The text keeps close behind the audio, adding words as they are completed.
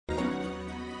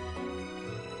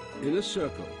In a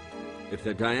circle, if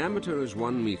the diameter is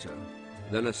 1 meter,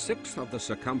 then a sixth of the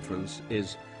circumference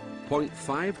is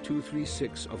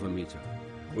 0.5236 of a meter,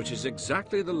 which is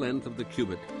exactly the length of the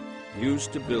cubit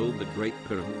used to build the Great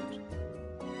Pyramid.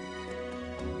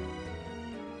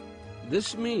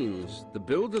 This means the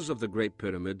builders of the Great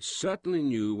Pyramid certainly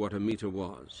knew what a meter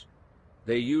was.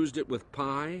 They used it with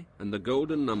pi and the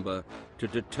golden number to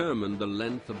determine the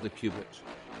length of the cubit.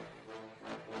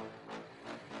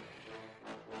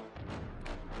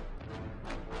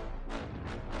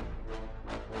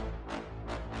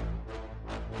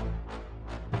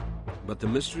 But the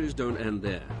mysteries don't end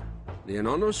there. The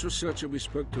anonymous researcher we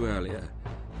spoke to earlier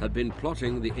had been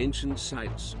plotting the ancient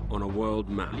sites on a world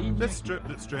map. This strip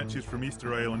that stretches from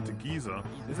Easter Island to Giza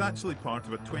is actually part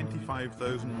of a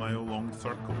 25,000-mile-long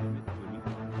circle.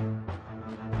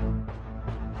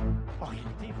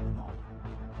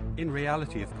 In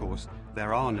reality, of course,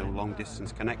 there are no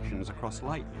long-distance connections across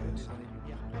light years.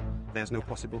 There's no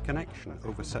possible connection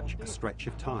over such a stretch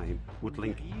of time would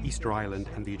link Easter Island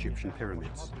and the Egyptian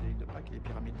pyramids.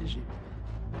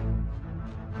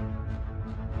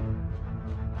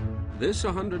 This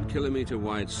 100-kilometer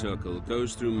wide circle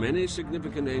goes through many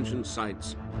significant ancient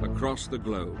sites across the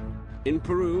globe. In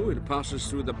Peru, it passes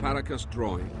through the Paracas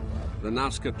Drawing, the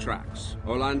Nazca Tracks,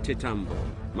 Ollantaytambo,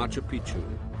 Machu Picchu,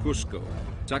 Cusco,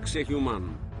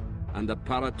 Sacsayhuaman, and the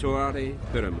Paratoari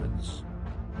Pyramids.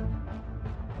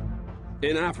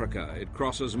 In Africa, it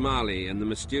crosses Mali and the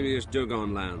mysterious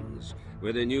Dogon lands,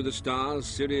 where they knew the stars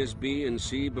Sirius B and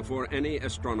C before any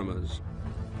astronomers.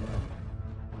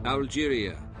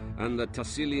 Algeria and the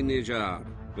Tassili Nijar,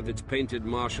 with its painted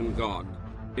Martian god.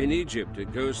 In Egypt,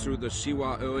 it goes through the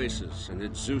Siwa Oasis and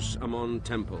its Zeus Ammon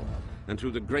temple, and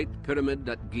through the Great Pyramid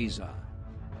at Giza.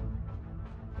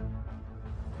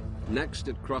 Next,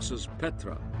 it crosses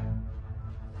Petra,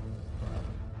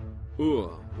 Ur,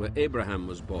 where Abraham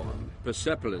was born,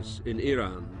 Persepolis in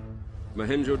Iran,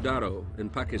 Mohenjo-Daro in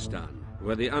Pakistan,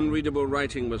 where the unreadable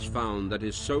writing was found that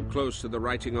is so close to the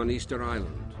writing on Easter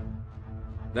Island.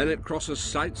 Then it crosses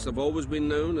sites that have always been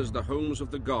known as the homes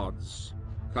of the gods,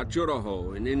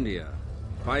 Khajuraho in India,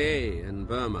 Phayai in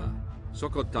Burma,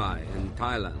 Sukhothai in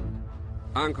Thailand,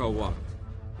 Angkor Wat,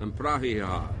 and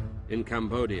Prahihar in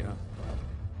Cambodia.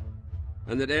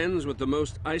 And it ends with the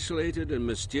most isolated and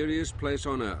mysterious place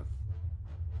on Earth,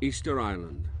 Easter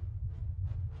Island.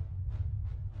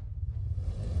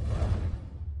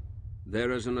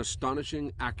 There is an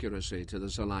astonishing accuracy to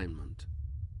this alignment.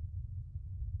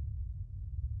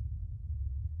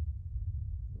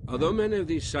 Although many of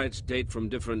these sites date from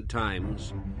different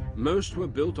times, most were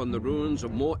built on the ruins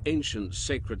of more ancient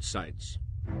sacred sites.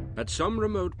 At some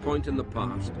remote point in the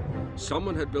past,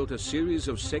 someone had built a series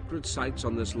of sacred sites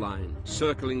on this line,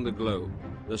 circling the globe.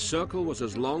 The circle was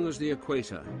as long as the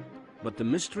equator, but the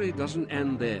mystery doesn't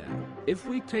end there. If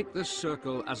we take this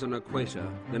circle as an equator,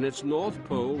 then its north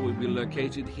pole will be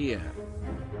located here,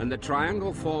 and the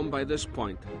triangle formed by this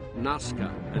point,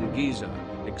 Nazca and Giza,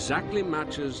 exactly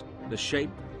matches the shape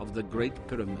of the Great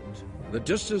Pyramid. The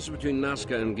distance between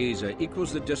Nazca and Giza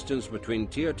equals the distance between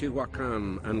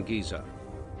Teotihuacan and Giza.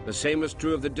 The same is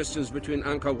true of the distance between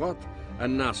Angkor Wat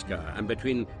and Nazca, and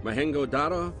between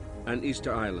Mohenjo-Daro and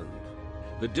Easter Island.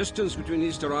 The distance between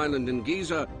Easter Island and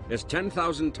Giza is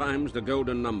 10,000 times the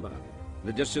golden number.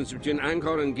 The distance between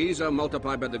Angkor and Giza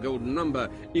multiplied by the golden number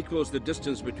equals the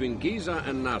distance between Giza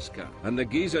and Nazca. And the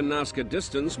Giza-Nazca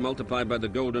distance multiplied by the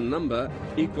golden number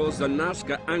equals the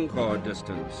Nazca-Angkor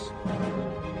distance.